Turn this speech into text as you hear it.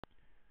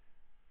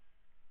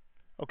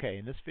Okay,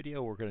 in this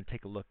video we're going to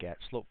take a look at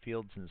slope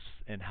fields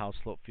and how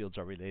slope fields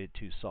are related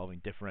to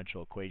solving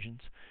differential equations.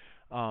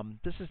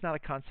 This is not a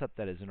concept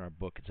that is in our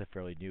book. It's a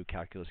fairly new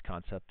calculus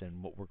concept,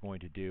 and what we're going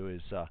to do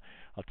is I'll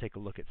take a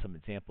look at some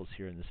examples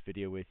here in this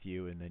video with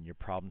you, and then your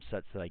problem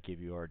sets that I give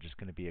you are just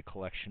going to be a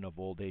collection of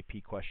old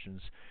AP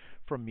questions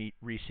from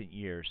recent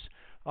years.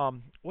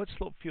 What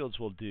slope fields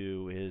will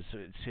do is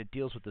it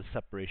deals with the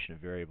separation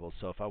of variables.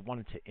 So if I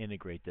wanted to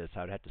integrate this,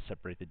 I would have to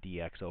separate the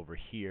dx over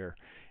here,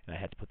 and I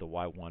had to put the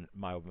y1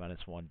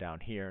 minus 1 down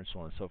here, and so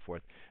on and so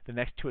forth. The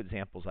next two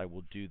examples I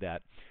will do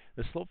that.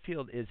 The slope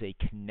field is a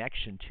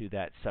connection to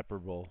that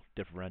separable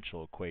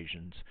differential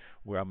equations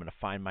where I'm going to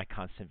find my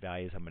constant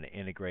values, I'm going to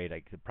integrate,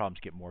 the problems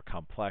get more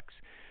complex.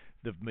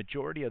 The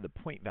majority of the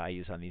point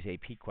values on these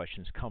AP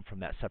questions come from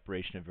that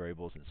separation of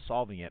variables and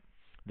solving it.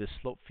 This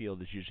slope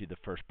field is usually the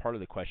first part of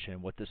the question,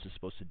 and what this is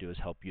supposed to do is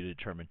help you to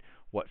determine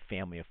what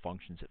family of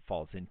functions it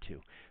falls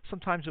into.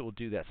 Sometimes it will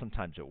do that,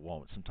 sometimes it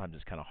won't. Sometimes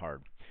it's kind of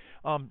hard.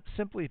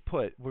 Simply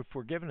put, if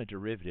we're given a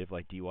derivative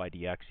like dy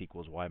dx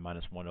equals y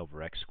minus 1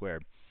 over x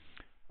squared,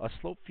 a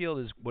slope field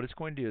is what it's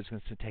going to do is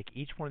going to take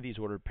each one of these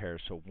ordered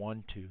pairs, so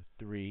 1, 2,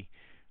 3,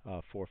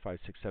 4, 5,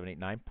 6, 7, 8,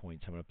 9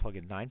 points. I'm going to plug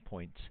in 9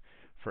 points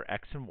for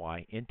x and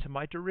y into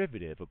my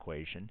derivative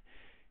equation,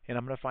 and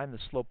I'm going to find the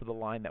slope of the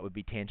line that would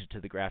be tangent to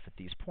the graph at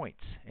these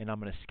points. And I'm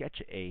going to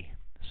sketch a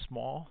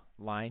small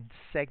line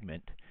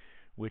segment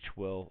which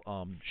will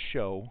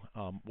show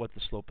what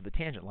the slope of the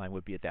tangent line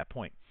would be at that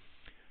point.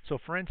 So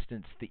for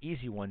instance, the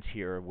easy ones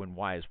here are when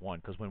y is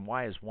 1, because when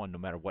y is 1, no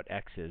matter what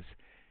x is,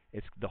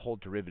 the whole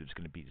derivative is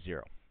going to be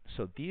 0.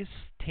 So these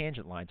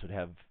tangent lines would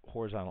have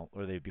horizontal,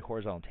 or they'd be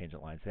horizontal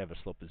tangent lines. They have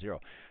a slope of 0.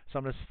 So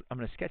I'm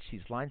going to sketch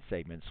these line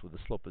segments with a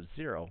slope of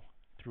 0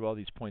 through all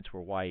these points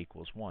where y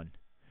equals 1.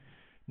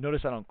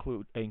 Notice I don't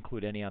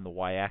include any on the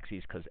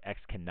y-axis because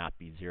x cannot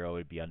be 0. It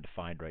would be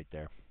undefined right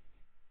there.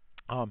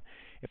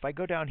 If I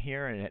go down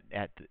here and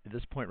at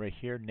this point right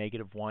here,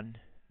 negative 1,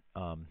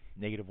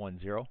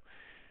 0,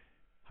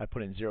 I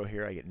put in 0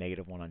 here, I get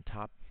negative 1 on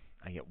top.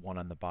 I get 1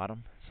 on the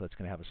bottom, so it's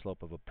going to have a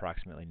slope of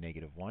approximately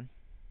negative 1.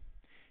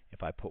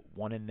 If I put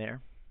 1 in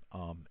there,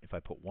 if I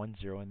put 1,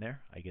 0 in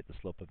there, I get the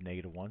slope of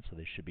negative 1, so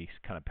they should be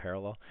kind of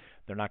parallel.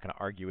 They're not going to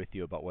argue with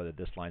you about whether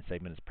this line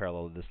segment is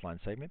parallel to this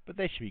line segment, but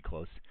they should be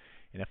close.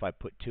 And if I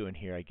put 2 in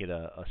here, I get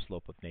a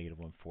slope of negative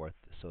 1/4,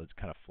 so it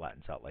kind of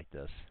flattens out like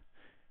this,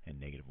 and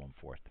negative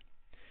 1/4.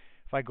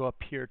 If I go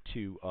up here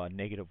to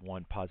negative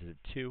 1, positive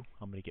 2,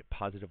 I'm going to get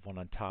positive 1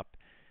 on top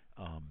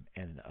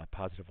and a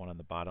positive 1 on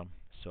the bottom,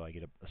 so I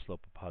get a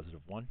slope of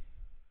positive 1.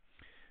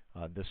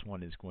 This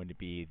one is going to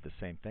be the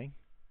same thing.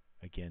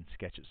 Again,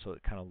 sketch it so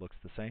it kind of looks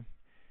the same.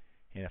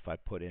 And if I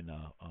put in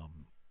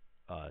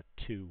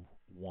 2,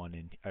 1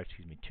 in, or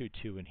excuse me, 2,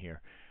 2 in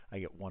here, I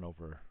get 1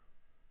 over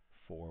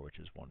 4, which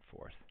is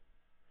 1/4.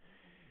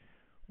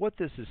 What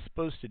this is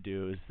supposed to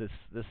do is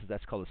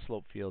that's called a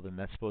slope field, and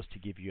that's supposed to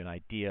give you an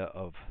idea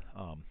of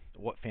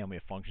what family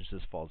of functions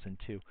this falls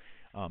into.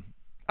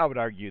 I would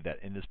argue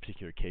that in this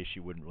particular case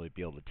you wouldn't really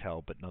be able to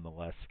tell, but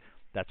nonetheless,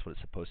 that's what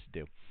it's supposed to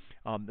do.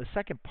 The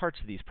second parts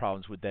of these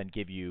problems would then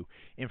give you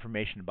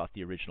information about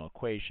the original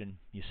equation.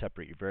 You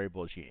separate your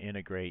variables, you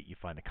integrate, you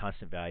find the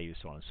constant value,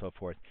 so on and so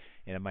forth.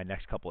 And in my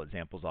next couple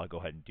examples, I'll go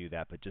ahead and do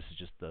that, but this is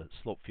just the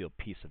slope field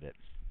piece of it.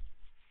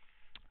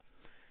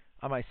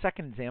 On my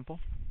second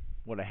example,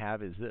 what I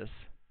have is this.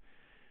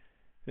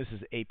 This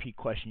is an AP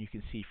question you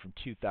can see from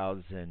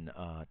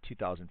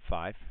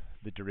 2005.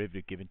 The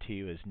derivative given to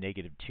you is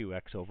negative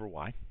 2x over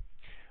y.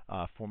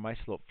 For my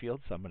slope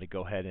fields, I'm going to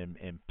go ahead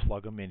and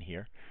plug them in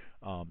here.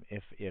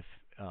 If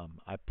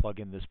I plug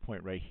in this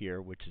point right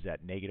here, which is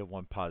at negative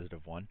 1,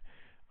 positive 1,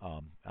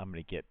 I'm going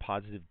to get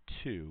positive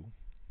 2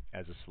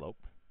 as a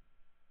slope.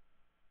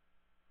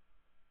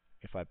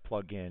 If I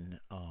plug in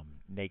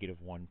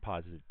negative 1,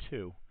 positive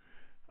 2,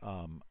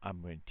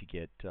 I'm going to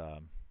get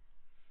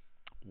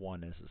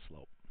 1 as a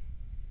slope.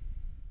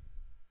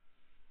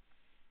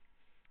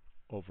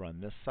 Over on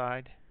this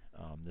side,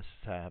 this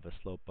I have a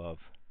slope of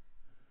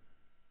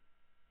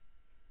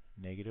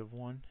negative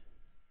 1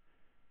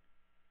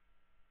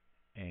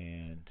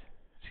 and,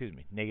 excuse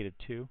me, negative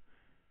 2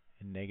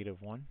 and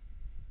negative 1.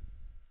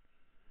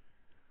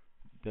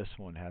 This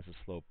one has a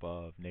slope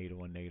of negative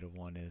 1,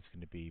 and it's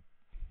going to be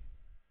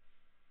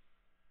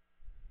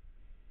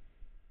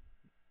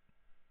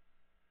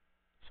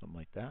something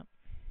like that.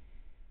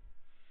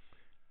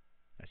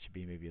 That should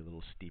be maybe a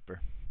little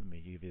steeper. Let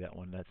me give you that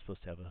one. That's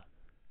supposed to have a,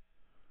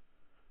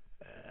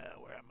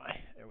 where am I?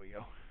 There we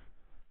go.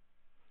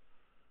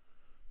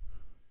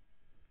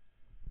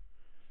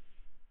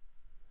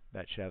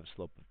 That should have a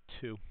slope of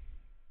 2,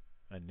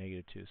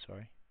 negative 2,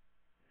 sorry.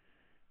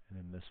 And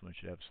then this one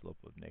should have a slope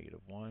of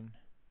negative 1,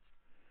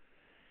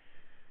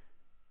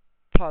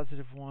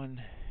 positive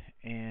 1,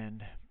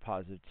 and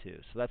positive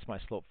 2. So that's my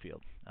slope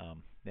field.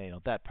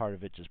 That part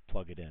of it, just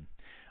plug it in.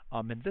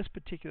 In this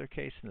particular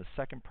case, in the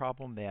second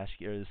problem, they ask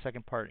you, or the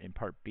second part in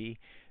part B,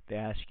 they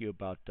ask you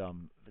about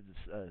the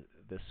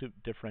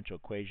differential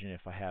equation.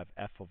 If I have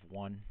f of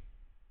 1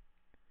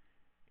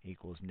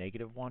 equals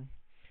negative 1,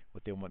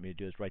 what they want me to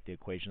do is write the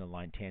equation of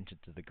line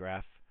tangent to the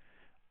graph.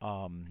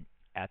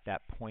 At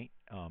that point,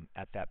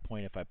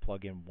 if I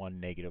plug in 1,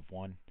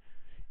 -1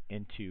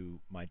 into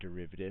my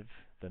derivative,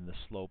 then the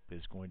slope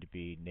is going to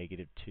be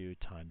 -2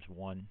 times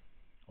 1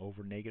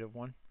 over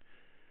 -1,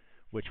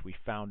 which we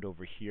found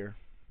over here.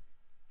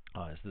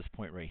 Is this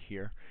point right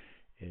here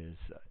is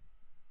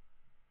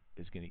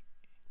going to,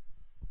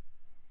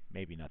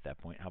 maybe not that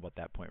point, how about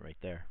that point right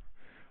there,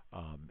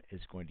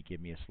 is going to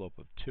give me a slope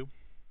of 2.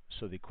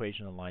 So the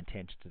equation of line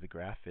tangent to the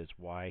graph is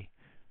y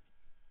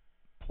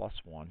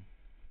plus 1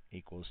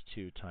 equals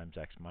 2 times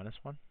x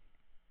minus 1.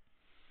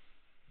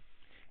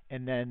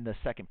 And then the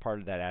second part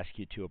of that asks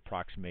you to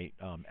approximate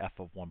f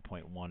of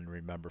 1.1.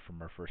 Remember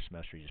from our first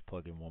semester, you just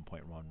plug in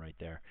 1.1 right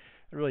there.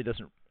 It really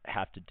doesn't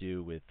have to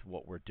do with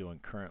what we're doing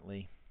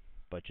currently,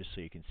 but just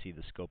so you can see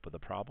the scope of the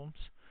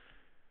problems.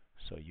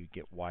 So you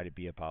get y to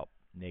be about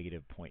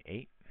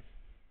 -0.8.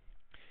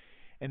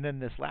 And then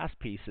this last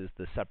piece is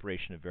the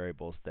separation of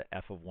variables, the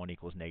f of 1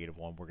 equals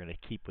 -1. We're going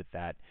to keep with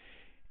that.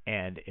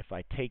 And if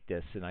I take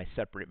this and I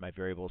separate my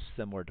variables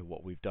similar to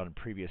what we've done in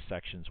previous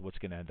sections, what's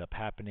going to end up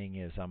happening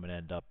is I'm going to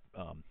end up,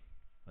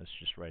 let's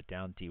just write it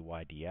down, dy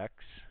dx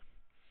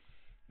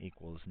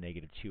equals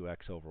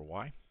 -2x over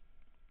y.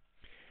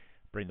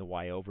 Bring the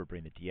y over,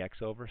 bring the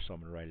dx over, so I'm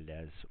going to write it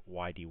as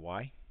y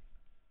dy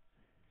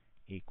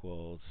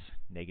equals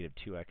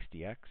 -2x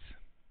dx.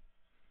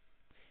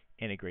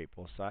 Integrate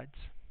both sides.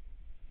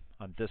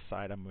 On this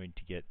side, I'm going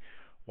to get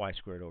y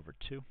squared over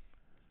 2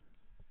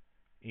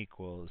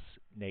 equals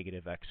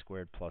 -x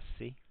squared plus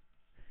c.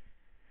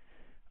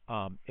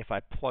 If I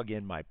plug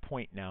in my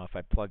point now, if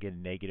I plug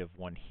in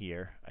 -1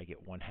 here, I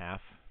get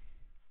 1/2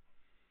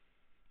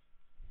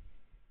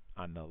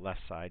 on the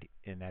left side,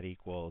 and that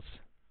equals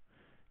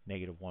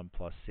 -1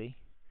 plus c.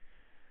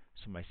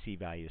 So my c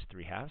value is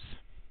 3/2.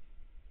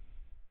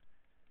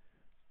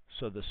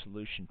 So the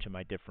solution to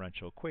my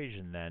differential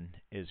equation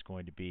then is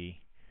going to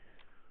be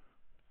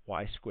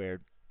y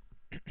squared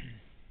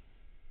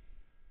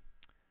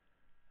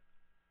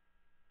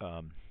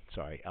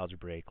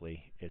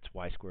algebraically, it's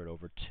y squared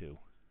over 2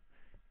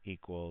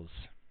 equals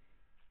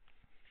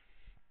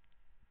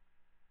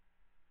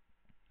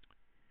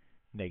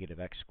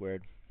 -x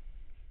squared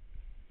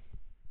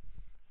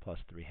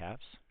plus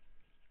 3/2.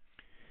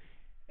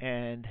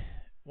 And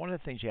one of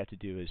the things you have to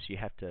do is you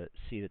have to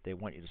see that they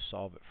want you to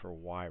solve it for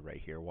y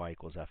right here, y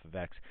equals f of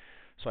x.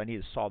 So I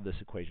need to solve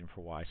this equation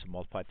for y, so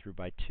multiply through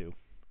by 2.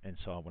 And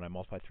so when I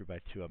multiply through by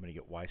 2, I'm going to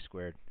get y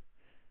squared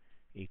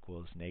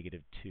equals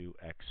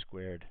 -2x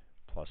squared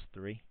plus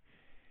 3.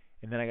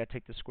 And then I got to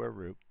take the square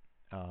root.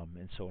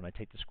 And so when I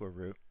take the square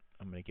root,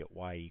 I'm going to get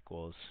y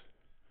equals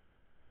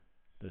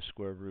the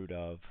square root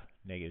of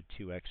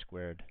 -2x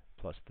squared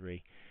plus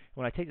 3.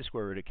 When I take the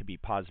square root, it could be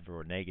positive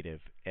or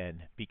negative.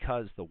 And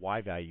because the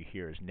y value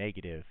here is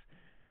negative,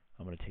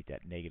 I'm going to take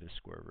that negative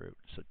square root.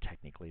 So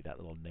technically, that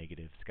little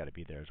negative has got to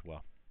be there as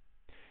well.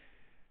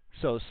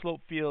 So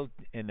slope field,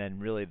 and then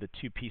really the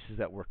two pieces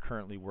that we're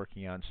currently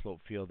working on,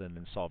 slope field and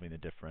then solving the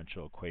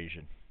differential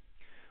equation.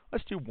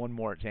 Let's do one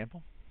more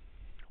example,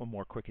 one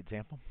more quick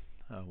example.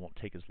 Won't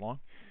take as long.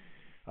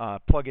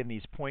 Plug in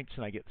these points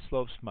and I get the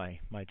slopes. My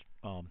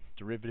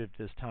derivative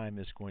this time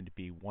is going to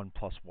be 1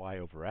 plus y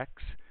over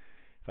x.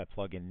 If I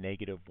plug in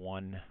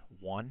 -1,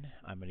 1,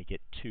 I'm going to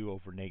get 2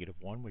 over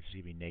 -1, which is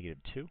going to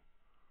be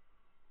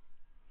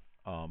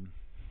 -2.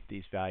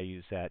 These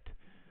values at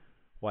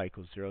y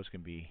equals 0 is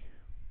going to be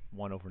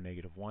 1 over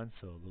 -1,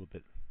 so a little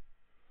bit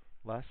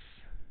less.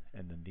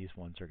 And then these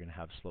ones are going to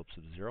have slopes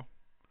of 0.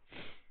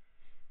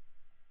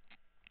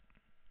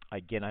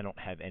 Again, I don't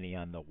have any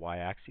on the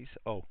y-axis.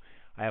 Oh,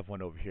 I have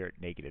one over here at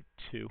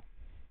 -2,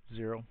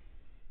 0.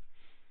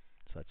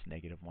 So that's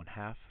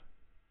 -1/2.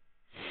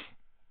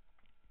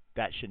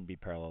 That shouldn't be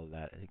parallel to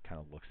that. It kind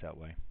of looks that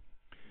way.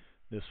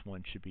 This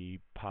one should be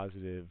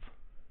 +1.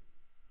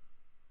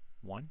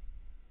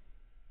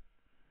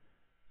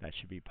 That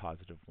should be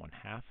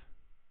 +1/2.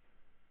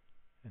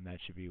 And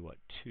that should be, what,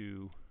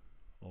 2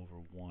 over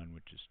 1,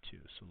 which is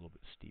 2, so a little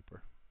bit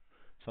steeper.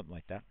 Something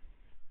like that.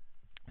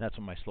 That's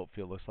what my slope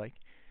field looks like.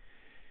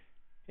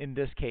 In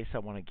this case, I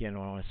want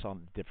to solve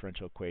the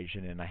differential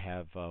equation, and I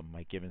have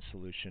my given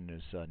solution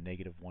is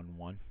 -1,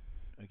 1.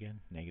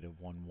 Again,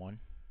 -1, 1.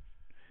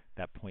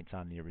 That points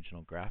on the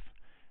original graph.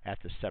 I have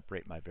to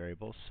separate my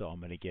variables, so I'm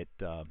going to get,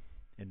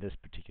 in this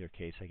particular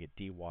case, I get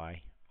dy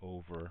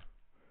over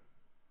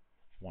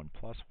 1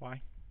 plus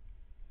y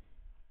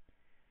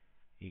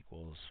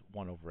equals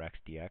 1 over x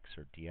dx,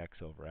 or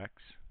dx over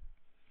x.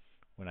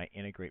 When I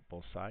integrate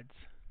both sides,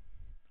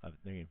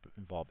 they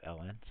involve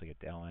ln, so I get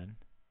the ln.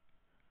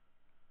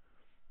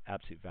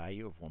 Absolute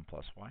value of 1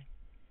 plus y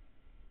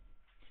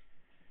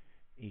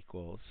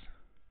equals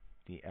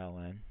the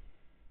ln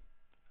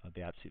of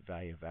the absolute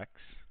value of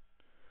x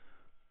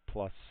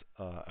plus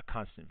a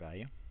constant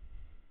value.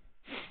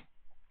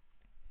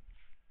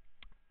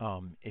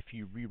 If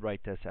you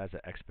rewrite this as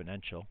an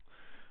exponential,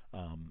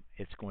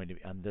 it's going to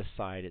be, on this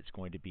side, it's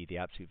going to be the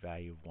absolute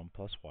value of 1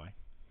 plus y.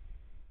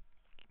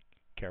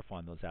 Careful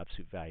on those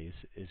absolute values,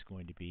 is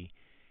going to be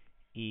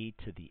e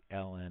to the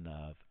ln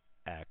of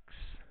x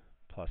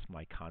plus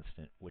my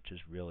constant, which is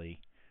really,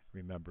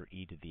 remember,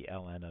 e to the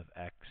ln of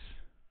x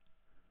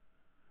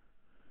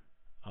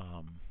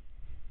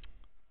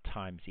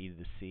times e to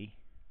the c.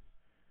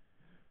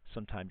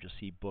 Sometimes you'll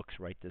see books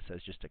write this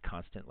as just a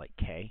constant like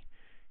k,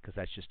 because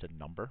that's just a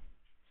number.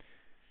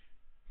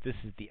 This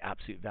is the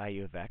absolute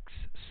value of x.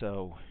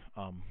 So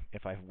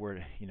if I were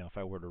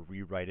to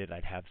rewrite it,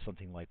 I'd have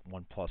something like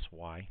 1 plus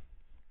y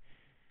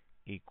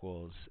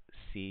equals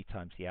c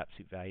times the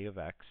absolute value of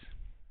x.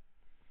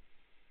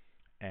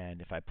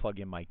 And if I plug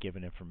in my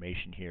given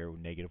information here,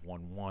 negative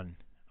 1, 1,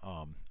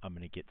 I'm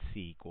going to get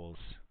c equals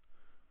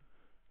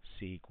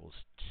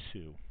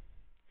 2.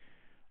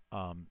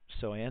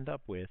 So I end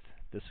up with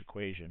this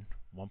equation,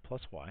 1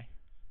 plus y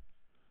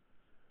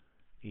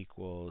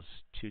equals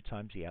 2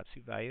 times the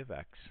absolute value of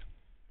x.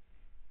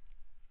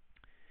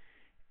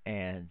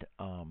 And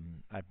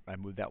I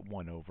move that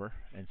 1 over,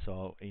 and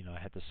so I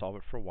had to solve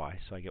it for y.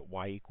 So I get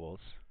y equals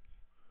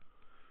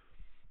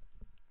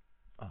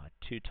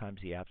 2 times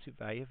the absolute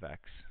value of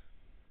x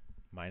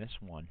minus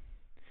 1.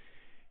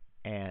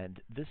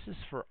 And this is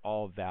for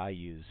all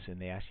values,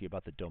 and they ask you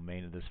about the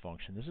domain of this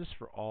function. This is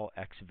for all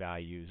x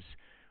values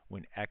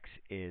when x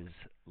is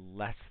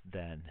less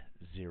than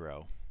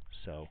 0.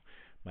 So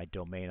my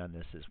domain on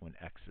this is when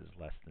x is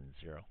less than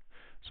 0.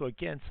 So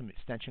again, some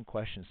extension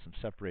questions, some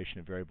separation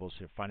of variables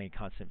here, finding a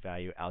constant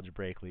value,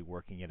 algebraically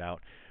working it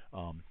out.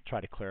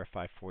 Try to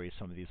clarify for you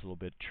some of these little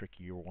bit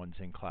trickier ones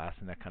in class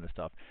and that kind of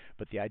stuff.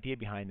 But the idea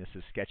behind this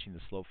is sketching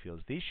the slope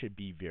fields. These should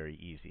be very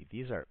easy.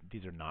 These are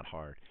not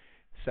hard.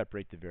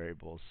 Separate the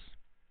variables,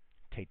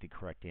 take the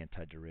correct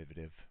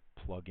antiderivative,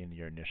 plug in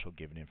your initial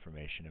given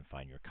information, and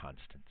find your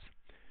constants.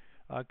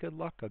 Good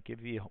luck. I'll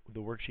give you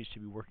the worksheets to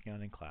be working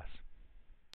on in class.